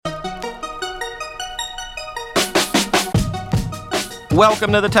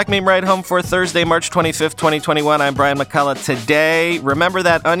Welcome to the Tech Meme Ride Home for Thursday, March 25th, 2021. I'm Brian McCullough. Today, remember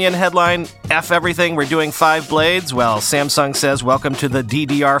that Onion headline, F everything, we're doing 5 blades? Well, Samsung says welcome to the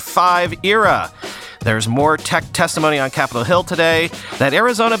DDR5 era. There's more tech testimony on Capitol Hill today. That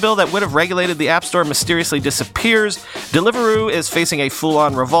Arizona bill that would have regulated the App Store mysteriously disappears. Deliveroo is facing a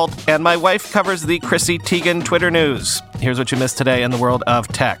full-on revolt. And my wife covers the Chrissy Teigen Twitter news. Here's what you missed today in the world of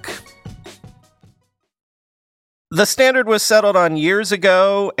tech. The standard was settled on years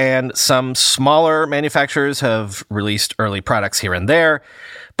ago, and some smaller manufacturers have released early products here and there,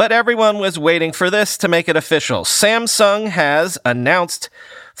 but everyone was waiting for this to make it official. Samsung has announced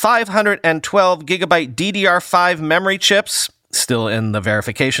 512 gigabyte DDR5 memory chips, still in the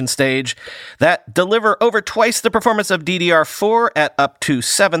verification stage, that deliver over twice the performance of DDR4 at up to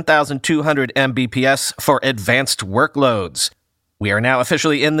 7,200 Mbps for advanced workloads. We are now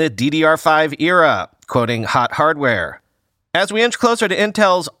officially in the DDR5 era, quoting Hot Hardware. As we inch closer to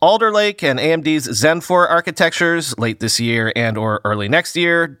Intel's Alder Lake and AMD's Zen 4 architectures late this year and or early next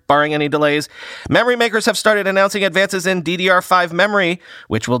year, barring any delays, memory makers have started announcing advances in DDR5 memory,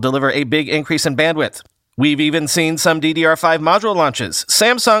 which will deliver a big increase in bandwidth. We've even seen some DDR5 module launches.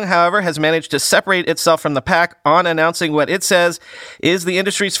 Samsung, however, has managed to separate itself from the pack on announcing what it says is the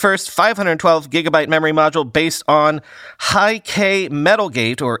industry's first 512 gigabyte memory module based on High-K Metal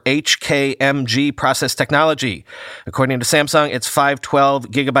Gate, or HKMG process technology. According to Samsung, its 512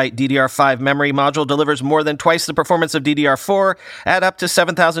 gigabyte DDR5 memory module delivers more than twice the performance of DDR4 at up to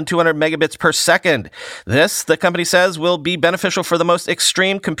 7,200 megabits per second. This, the company says, will be beneficial for the most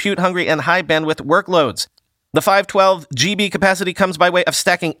extreme compute-hungry and high-bandwidth workloads. The 512 GB capacity comes by way of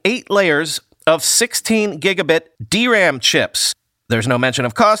stacking 8 layers of 16 gigabit DRAM chips. There's no mention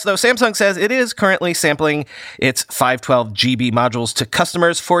of cost, though Samsung says it is currently sampling its 512 GB modules to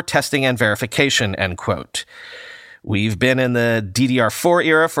customers for testing and verification, end quote. We've been in the DDR4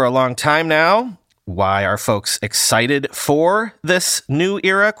 era for a long time now. Why are folks excited for this new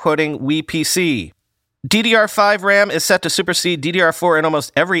era? Quoting WePC. DDR5 RAM is set to supersede DDR4 in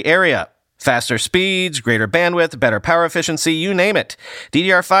almost every area. Faster speeds, greater bandwidth, better power efficiency, you name it.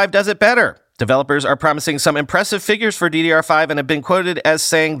 DDR5 does it better. Developers are promising some impressive figures for DDR5 and have been quoted as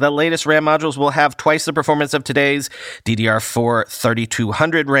saying the latest RAM modules will have twice the performance of today's DDR4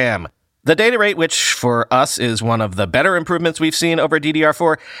 3200 RAM. The data rate, which for us is one of the better improvements we've seen over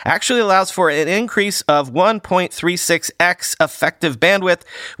DDR4, actually allows for an increase of 1.36x effective bandwidth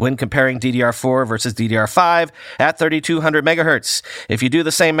when comparing DDR4 versus DDR5 at 3200 megahertz. If you do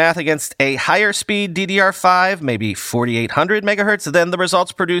the same math against a higher speed DDR5, maybe 4800 megahertz, then the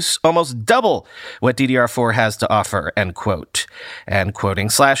results produce almost double what DDR4 has to offer, end quote. And quoting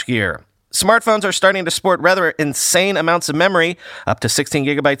SlashGear. Smartphones are starting to sport rather insane amounts of memory, up to 16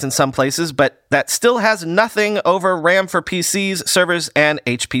 gigabytes in some places, but that still has nothing over RAM for PCs, servers, and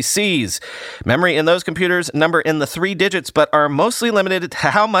HPCs. Memory in those computers number in the 3 digits, but are mostly limited to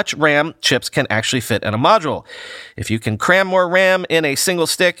how much RAM chips can actually fit in a module. If you can cram more RAM in a single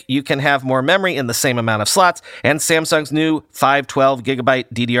stick, you can have more memory in the same amount of slots, and Samsung's new 512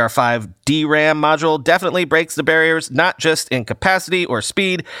 gigabyte DDR5 DRAM module definitely breaks the barriers, not just in capacity or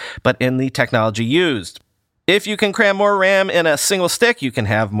speed, but in the technology used. If you can cram more RAM in a single stick, you can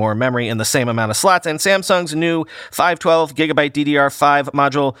have more memory in the same amount of slots, and Samsung's new 512 gigabyte DDR5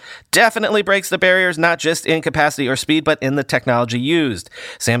 module definitely breaks the barriers, not just in capacity or speed, but in the technology used.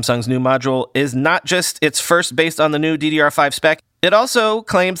 Samsung's new module is not just its first based on the new DDR5 spec, it also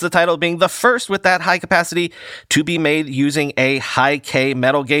claims the title of being the first with that high capacity to be made using a High-K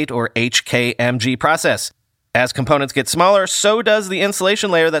Metal Gate, or HKMG process. As components get smaller, so does the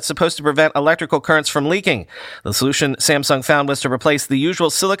insulation layer that's supposed to prevent electrical currents from leaking. The solution Samsung found was to replace the usual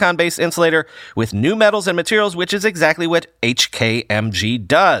silicon-based insulator with new metals and materials, which is exactly what HKMG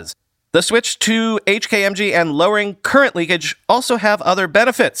does. The switch to HKMG and lowering current leakage also have other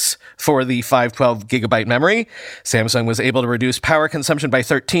benefits. For the 512 gigabyte memory, Samsung was able to reduce power consumption by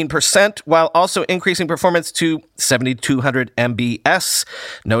 13% while also increasing performance to 7,200 MBS,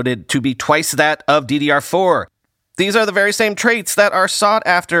 noted to be twice that of DDR4. These are the very same traits that are sought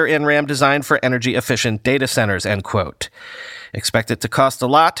after in RAM designed for energy-efficient data centers, end quote. Expect it to cost a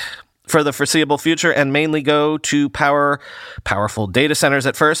lot for the foreseeable future and mainly go to powerful data centers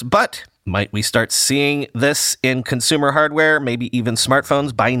at first, but might we start seeing this in consumer hardware, maybe even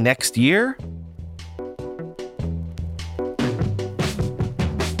smartphones by next year?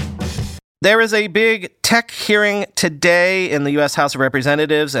 There is a big tech hearing today in the U.S. House of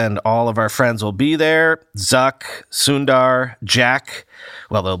Representatives, and all of our friends will be there. Zuck, Sundar, Jack.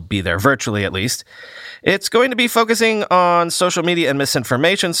 Well, they'll be there virtually at least. It's going to be focusing on social media and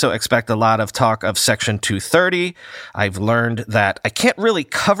misinformation, so expect a lot of talk of Section 230. I've learned that I can't really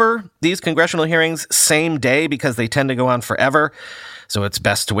cover these congressional hearings same day because they tend to go on forever, so it's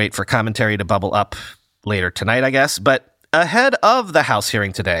best to wait for commentary to bubble up later tonight, I guess. But ahead of the House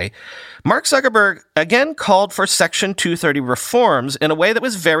hearing today, Mark Zuckerberg again called for Section 230 reforms in a way that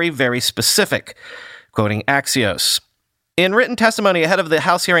was very, very specific. Quoting Axios, in written testimony ahead of the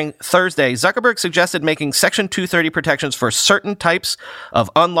House hearing Thursday, Zuckerberg suggested making Section 230 protections for certain types of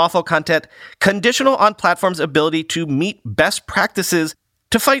unlawful content conditional on platforms' ability to meet best practices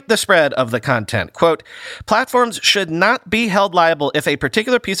to fight the spread of the content. Quote, platforms should not be held liable if a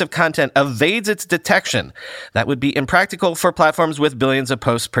particular piece of content evades its detection. That would be impractical for platforms with billions of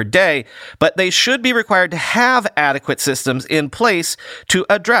posts per day, but they should be required to have adequate systems in place to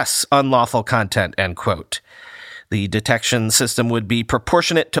address unlawful content, end quote. The detection system would be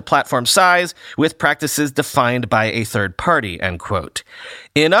proportionate to platform size, with practices defined by a third party, end quote.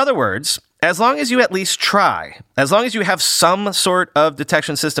 In other words, as long as you at least try, as long as you have some sort of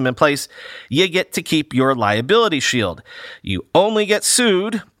detection system in place, you get to keep your liability shield. You only get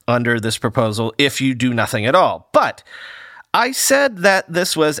sued under this proposal if you do nothing at all. But I said that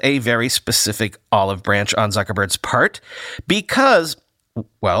this was a very specific olive branch on Zuckerberg's part because,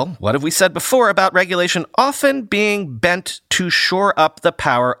 well, what have we said before about regulation often being bent to shore up the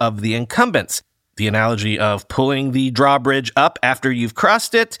power of the incumbents? The analogy of pulling the drawbridge up after you've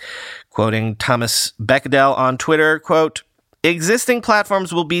crossed it. Quoting Thomas Bechdel on Twitter, quote, existing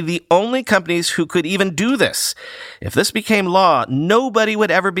platforms will be the only companies who could even do this. If this became law, nobody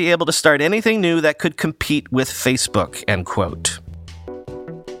would ever be able to start anything new that could compete with Facebook, end quote.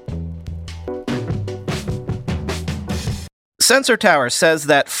 Sensor Tower says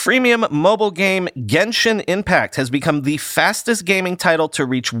that freemium mobile game Genshin Impact has become the fastest gaming title to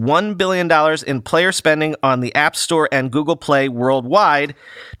reach $1 billion in player spending on the App Store and Google Play worldwide,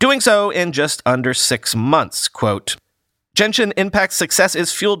 doing so in just under 6 months. Quote, Genshin Impact's success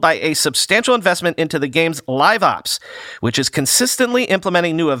is fueled by a substantial investment into the game's live ops, which is consistently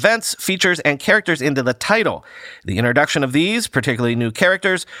implementing new events, features, and characters into the title. The introduction of these, particularly new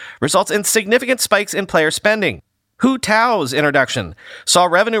characters, results in significant spikes in player spending. Hu Tao's introduction saw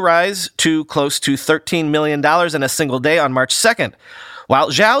revenue rise to close to $13 million in a single day on March 2nd, while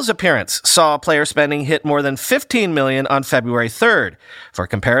Zhao's appearance saw player spending hit more than $15 million on February 3rd. For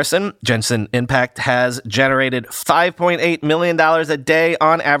comparison, Genshin Impact has generated $5.8 million a day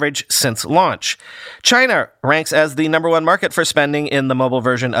on average since launch. China ranks as the number one market for spending in the mobile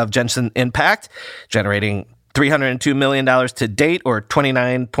version of Genshin Impact, generating $302 million to date, or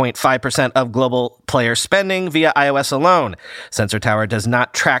 29.5% of global player spending via iOS alone. Sensor Tower does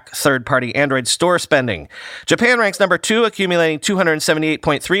not track third-party Android store spending. Japan ranks number 2, accumulating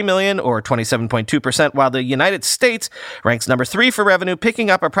 $278.3 million, or 27.2%, while the United States ranks number 3 for revenue, picking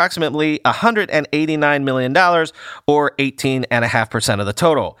up approximately $189 million, or 18.5% of the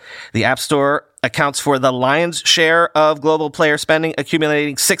total. The App Store accounts for the lion's share of global player spending,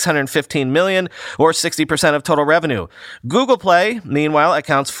 accumulating $615 million, or 60% of total revenue. Google Play, meanwhile,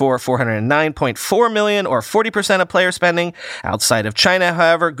 accounts for $409.4 million, or 40% of player spending. Outside of China,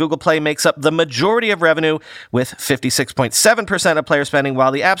 however, Google Play makes up the majority of revenue with 56.7% of player spending,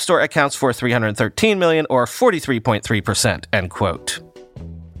 while the App Store accounts for $313 million, or 43.3%, end quote.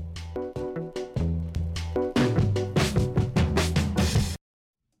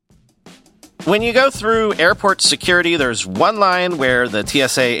 When you go through airport security, there's one line where the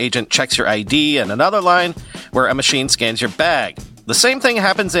TSA agent checks your ID and another line where a machine scans your bag. The same thing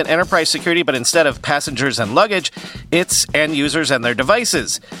happens in enterprise security, but instead of passengers and luggage, it's end users and their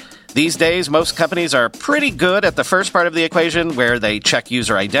devices. These days, most companies are pretty good at the first part of the equation where they check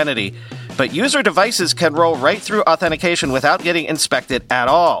user identity, but user devices can roll right through authentication without getting inspected at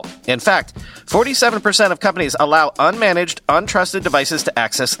all. In fact, 47% of companies allow unmanaged, untrusted devices to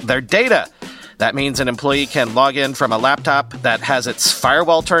access their data. That means an employee can log in from a laptop that has its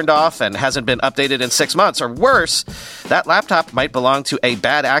firewall turned off and hasn't been updated in 6 months, or worse, that laptop might belong to a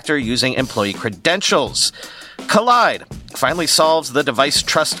bad actor using employee credentials. Kolide finally solves the device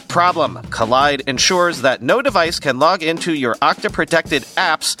trust problem. Kolide ensures that no device can log into your Okta-protected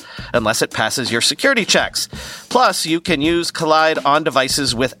apps unless it passes your security checks. Plus, you can use Kolide on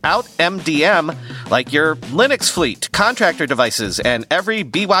devices without MDM, like your Linux fleet, contractor devices, and every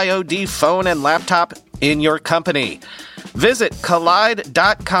BYOD phone and laptop in your company. Visit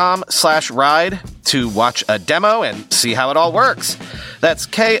kolide.com/ride to watch a demo and see how it all works. That's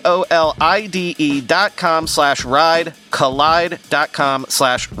KOLIDE.com/ride,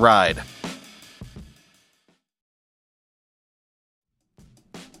 kolide.com/ride.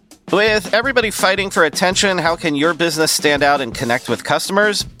 With everybody fighting for attention, how can your business stand out and connect with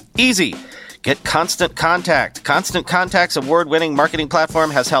customers? Easy. Get Constant Contact. Constant Contact's award-winning marketing platform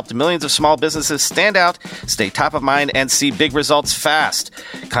has helped millions of small businesses stand out, stay top of mind, and see big results fast.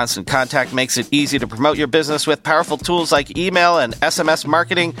 Constant Contact makes it easy to promote your business with powerful tools like email and SMS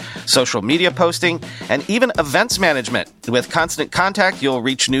marketing, social media posting, and even events management. With Constant Contact, you'll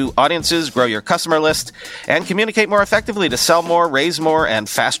reach new audiences, grow your customer list, and communicate more effectively to sell more, raise more, and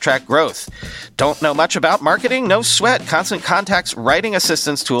fast-track growth. Don't know much about marketing? No sweat. Constant Contact's writing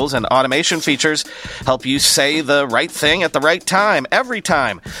assistance tools and automation features help you say the right thing at the right time, every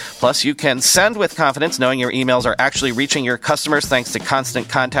time. Plus, you can send with confidence knowing your emails are actually reaching your customers thanks to Constant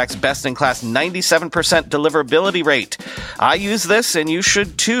Contact's best-in-class 97% deliverability rate. I use this, and you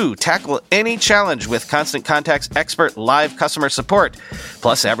should too. Tackle any challenge with Constant Contact's expert live customer support.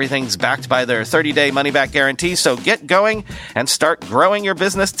 Plus, everything's backed by their 30-day money-back guarantee, so get going and start growing your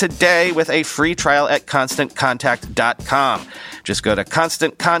business today with a free trial at ConstantContact.com. Just go to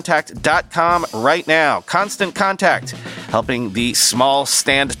ConstantContact.com right now. Constant Contact, helping the small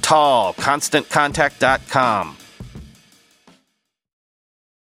stand tall. ConstantContact.com.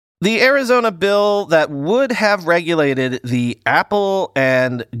 The Arizona bill that would have regulated the Apple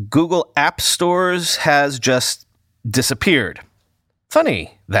and Google app stores has just disappeared.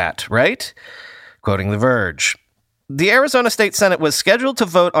 Funny that, right? Quoting The Verge. The Arizona State Senate was scheduled to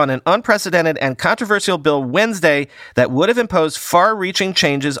vote on an unprecedented and controversial bill Wednesday that would have imposed far-reaching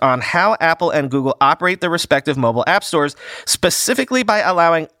changes on how Apple and Google operate their respective mobile app stores, specifically by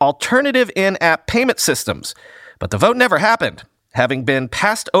allowing alternative in-app payment systems. But the vote never happened, having been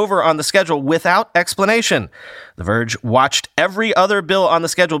passed over on the schedule without explanation. The Verge watched every other bill on the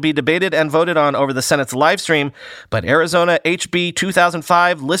schedule be debated and voted on over the Senate's live stream, but Arizona HB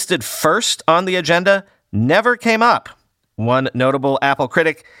 2005, listed first on the agenda, never came up. One notable Apple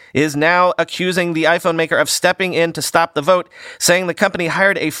critic is now accusing the iPhone maker of stepping in to stop the vote, saying the company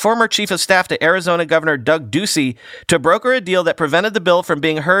hired a former chief of staff to Arizona Governor Doug Ducey to broker a deal that prevented the bill from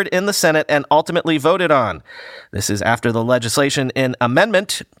being heard in the Senate and ultimately voted on. This is after the legislation in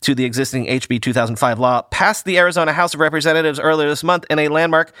amendment to the existing HB 2005 law passed the Arizona House of Representatives earlier this month in a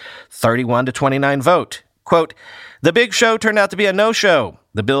landmark 31-29 vote. Quote, "The big show turned out to be a no-show.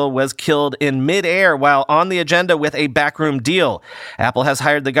 The bill was killed in mid-air while on the agenda with a backroom deal. Apple has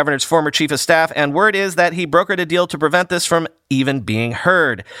hired the governor's former chief of staff, and word is that he brokered a deal to prevent this from even being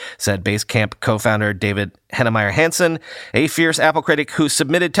heard," said Basecamp co-founder David Heinemeier Hansson, a fierce Apple critic who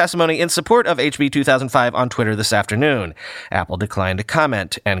submitted testimony in support of HB 2005 on Twitter this afternoon. Apple declined to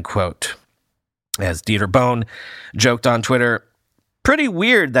comment, end quote. As Dieter Bohn joked on Twitter, "Pretty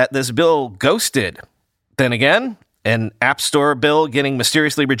weird that this bill ghosted. Then again, an App Store bill getting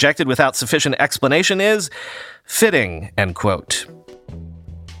mysteriously rejected without sufficient explanation is fitting," end quote.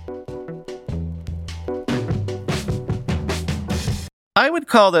 I would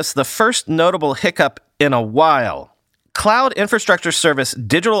call this the first notable hiccup in a while. Cloud infrastructure service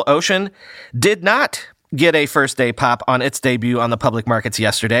DigitalOcean did not get a first-day pop on its debut on the public markets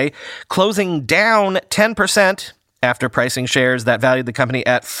yesterday, closing down 10% after pricing shares that valued the company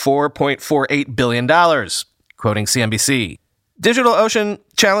at $4.48 billion, quoting CNBC. DigitalOcean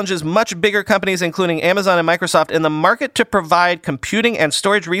challenges much bigger companies, including Amazon and Microsoft, in the market to provide computing and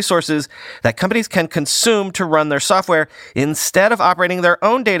storage resources that companies can consume to run their software instead of operating their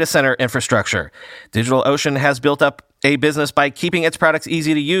own data center infrastructure. DigitalOcean has built up a business by keeping its products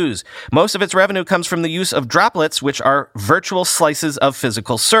easy to use. Most of its revenue comes from the use of Droplets, which are virtual slices of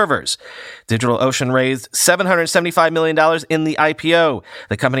physical servers. DigitalOcean raised $775 million in the IPO.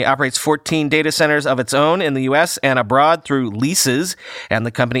 The company operates 14 data centers of its own in the U.S. and abroad through leases, and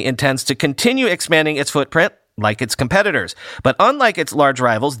the company intends to continue expanding its footprint like its competitors. But unlike its large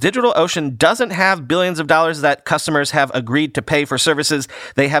rivals, DigitalOcean doesn't have billions of dollars that customers have agreed to pay for services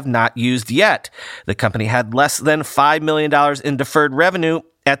they have not used yet. The company had less than $5 million in deferred revenue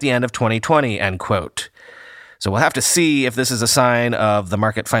at the end of 2020, end quote. So we'll have to see if this is a sign of the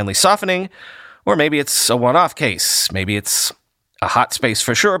market finally softening, or maybe it's a one-off case. Maybe it's a hot space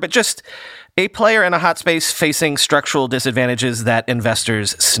for sure, but just a player in a hot space facing structural disadvantages that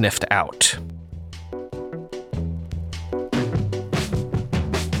investors sniffed out.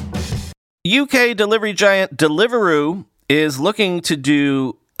 UK delivery giant Deliveroo is looking to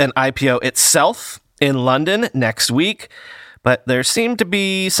do an IPO itself in London next week, but there seem to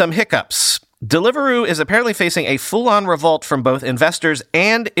be some hiccups. Deliveroo is apparently facing a full-on revolt from both investors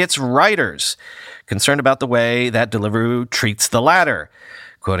and its riders, concerned about the way that Deliveroo treats the latter.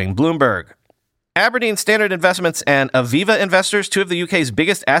 Quoting Bloomberg, Aberdeen Standard Investments and Aviva Investors, two of the UK's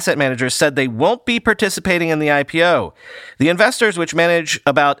biggest asset managers, said they won't be participating in the IPO. The investors, which manage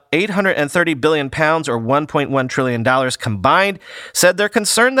about £830 billion or $1.1 trillion combined, said they're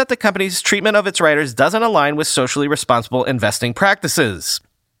concerned that the company's treatment of its riders doesn't align with socially responsible investing practices.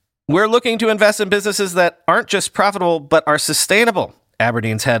 We're looking to invest in businesses that aren't just profitable, but are sustainable,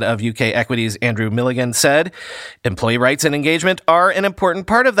 Aberdeen's head of UK equities, Andrew Milligan, said. Employee rights and engagement are an important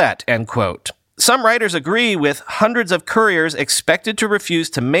part of that, end quote. Some riders agree, with hundreds of couriers expected to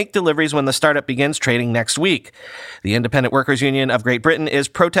refuse to make deliveries when the startup begins trading next week. The Independent Workers Union of Great Britain is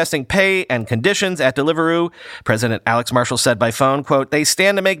protesting pay and conditions at Deliveroo. President Alex Marshall said by phone, quote, "They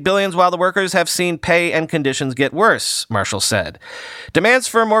stand to make billions while the workers have seen pay and conditions get worse," Marshall said. Demands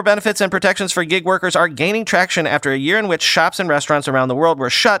for more benefits and protections for gig workers are gaining traction after a year in which shops and restaurants around the world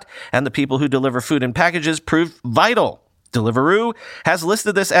were shut and the people who deliver food and packages proved vital. Deliveroo has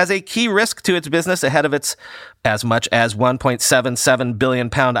listed this as a key risk to its business ahead of its as much as £1.77 billion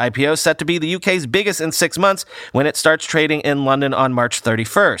IPO, set to be the UK's biggest in 6 months when it starts trading in London on March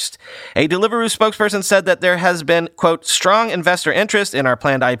 31st. A Deliveroo spokesperson said that there has been, quote, "strong investor interest in our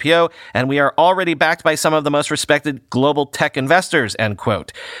planned IPO, and we are already backed by some of the most respected global tech investors," end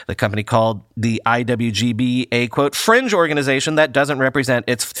quote. The company called the IWGB a, quote, "fringe organization that doesn't represent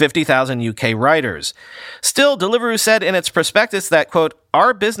its 50,000 UK riders." Still, Deliveroo said in its prospectus that, quote,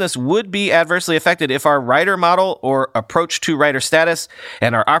 "our business would be adversely affected if our rider model or approach to rider status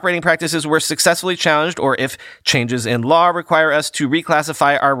and our operating practices were successfully challenged, or if changes in law require us to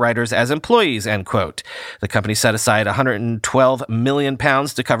reclassify our riders as employees," end quote. The company set aside £112 million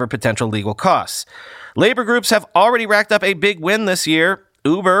to cover potential legal costs. Labor groups have already racked up a big win this year.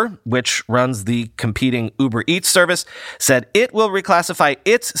 Uber, which runs the competing Uber Eats service, said it will reclassify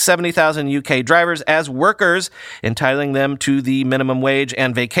its 70,000 UK drivers as workers, entitling them to the minimum wage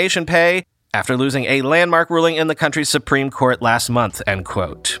and vacation pay after losing a landmark ruling in the country's Supreme Court last month, end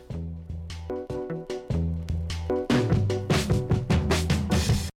quote.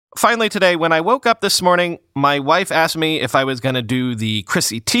 Finally today, when I woke up this morning, my wife asked me if I was going to do the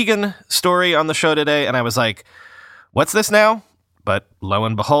Chrissy Teigen story on the show today, and I was like, what's this now? But lo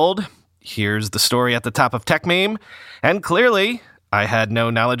and behold, here's the story at the top of TechMeme. And clearly, I had no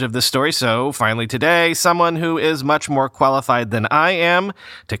knowledge of this story, so finally today, someone who is much more qualified than I am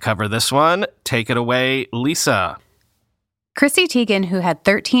to cover this one. Take it away, Lisa. Chrissy Teigen, who had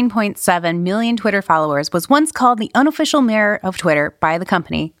 13.7 million Twitter followers, was once called the unofficial mayor of Twitter by the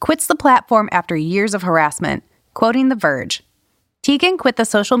company, quits the platform after years of harassment. Quoting The Verge, Teigen quit the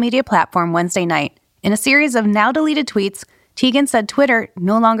social media platform Wednesday night. In a series of now-deleted tweets, Teigen said Twitter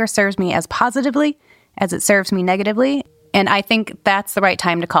no longer serves me as positively as it serves me negatively, and I think that's the right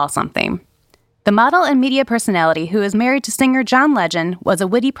time to call something. The model and media personality, who is married to singer John Legend, was a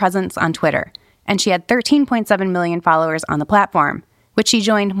witty presence on Twitter, and she had 13.7 million followers on the platform, which she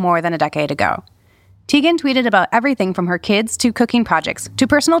joined more than a decade ago. Teigen tweeted about everything from her kids to cooking projects to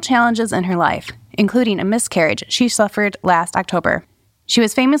personal challenges in her life, including a miscarriage she suffered last October. She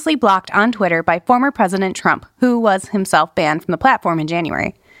was famously blocked on Twitter by former President Trump, who was himself banned from the platform in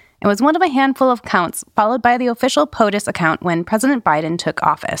January, and was one of a handful of accounts followed by the official POTUS account when President Biden took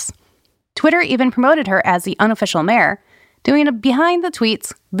office. Twitter even promoted her as the unofficial mayor, doing a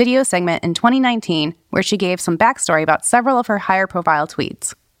behind-the-tweets video segment in 2019 where she gave some backstory about several of her higher-profile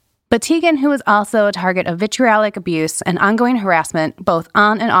tweets. But Teigen, who was also a target of vitriolic abuse and ongoing harassment both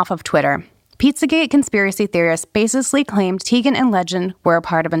on and off of Twitter, Pizzagate conspiracy theorists baselessly claimed Teigen and Legend were a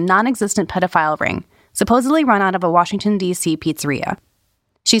part of a non-existent pedophile ring, supposedly run out of a Washington, D.C. pizzeria.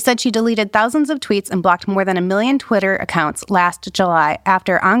 She said she deleted thousands of tweets and blocked more than 1 million Twitter accounts last July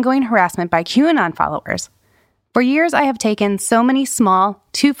after ongoing harassment by QAnon followers. For years, I have taken so many small,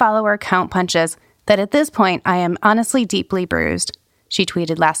 2-follower account punches that at this point, I am honestly deeply bruised, she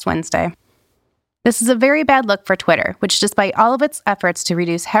tweeted last Wednesday. This is a very bad look for Twitter, which, despite all of its efforts to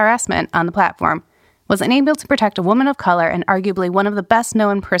reduce harassment on the platform, was unable to protect a woman of color and arguably one of the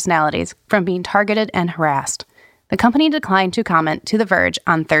best-known personalities from being targeted and harassed. The company declined to comment to The Verge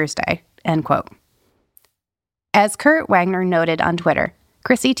on Thursday, end quote. As Kurt Wagner noted on Twitter,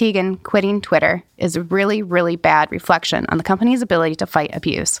 Chrissy Teigen quitting Twitter is a really, really bad reflection on the company's ability to fight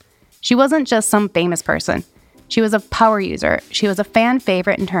abuse. She wasn't just some famous person. She was a power user. She was a fan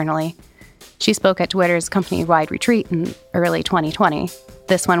favorite internally. She spoke at Twitter's company-wide retreat in early 2020.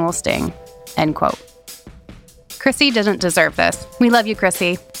 This one will sting, end quote. Chrissy didn't deserve this. We love you,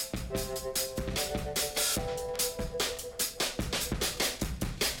 Chrissy.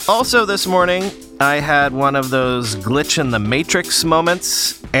 Also this morning, I had one of those glitch in the Matrix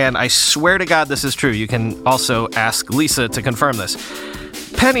moments, and I swear to God this is true. You can also ask Lisa to confirm this.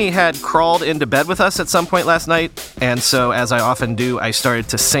 Penny had crawled into bed with us at some point last night, and so as I often do, I started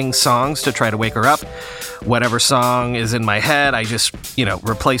to sing songs to try to wake her up. Whatever song is in my head, I just,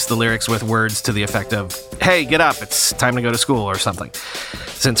 replace the lyrics with words to the effect of, "Hey, get up, it's time to go to school," or something.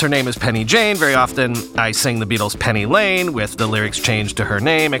 Since her name is Penny Jane, very often I sing the Beatles' Penny Lane with the lyrics changed to her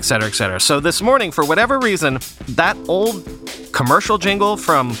name, etc., etc. So this morning, for whatever reason, that old commercial jingle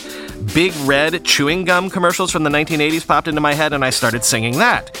from Big Red chewing gum commercials from the 1980s popped into my head, and I started singing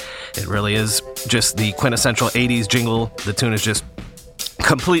that. It really is just the quintessential 80s jingle. The tune is just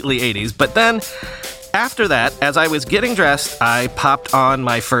completely 80s. But then, after that, as I was getting dressed, I popped on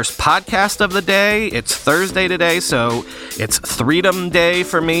my first podcast of the day. It's Thursday today, so it's Freedom Day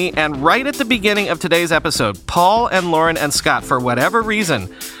for me. And right at the beginning of today's episode, Paul and Lauren and Scott, for whatever reason,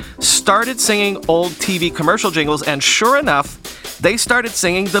 started singing old TV commercial jingles, and sure enough, they started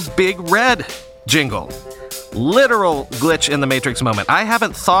singing the Big Red jingle. Literal glitch in the Matrix moment. I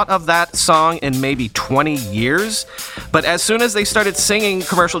haven't thought of that song in maybe 20 years, but as soon as they started singing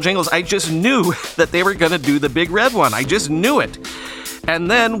commercial jingles, I just knew that they were going to do the Big Red one. I just knew it.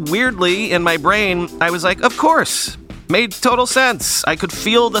 And then, weirdly, in my brain, I was like, of course. Made total sense. I could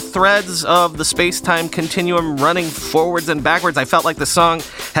feel the threads of the space-time continuum running forwards and backwards. I felt like the song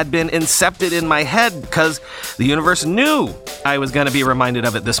had been incepted in my head because the universe knew I was going to be reminded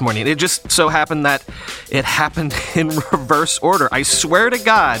of it this morning. It just so happened that it happened in reverse order. I swear to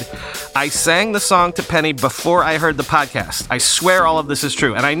God, I sang the song to Penny before I heard the podcast. I swear all of this is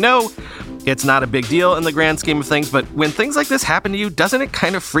true. And I know it's not a big deal in the grand scheme of things, but when things like this happen to you, doesn't it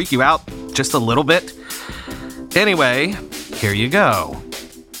kind of freak you out just a little bit? Anyway, here you go.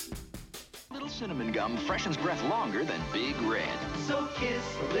 Little cinnamon gum freshens breath longer than Big Red. So kiss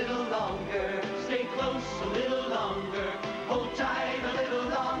a little longer, stay close a little longer, hold tight a little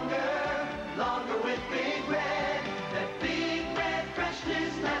longer, longer with Big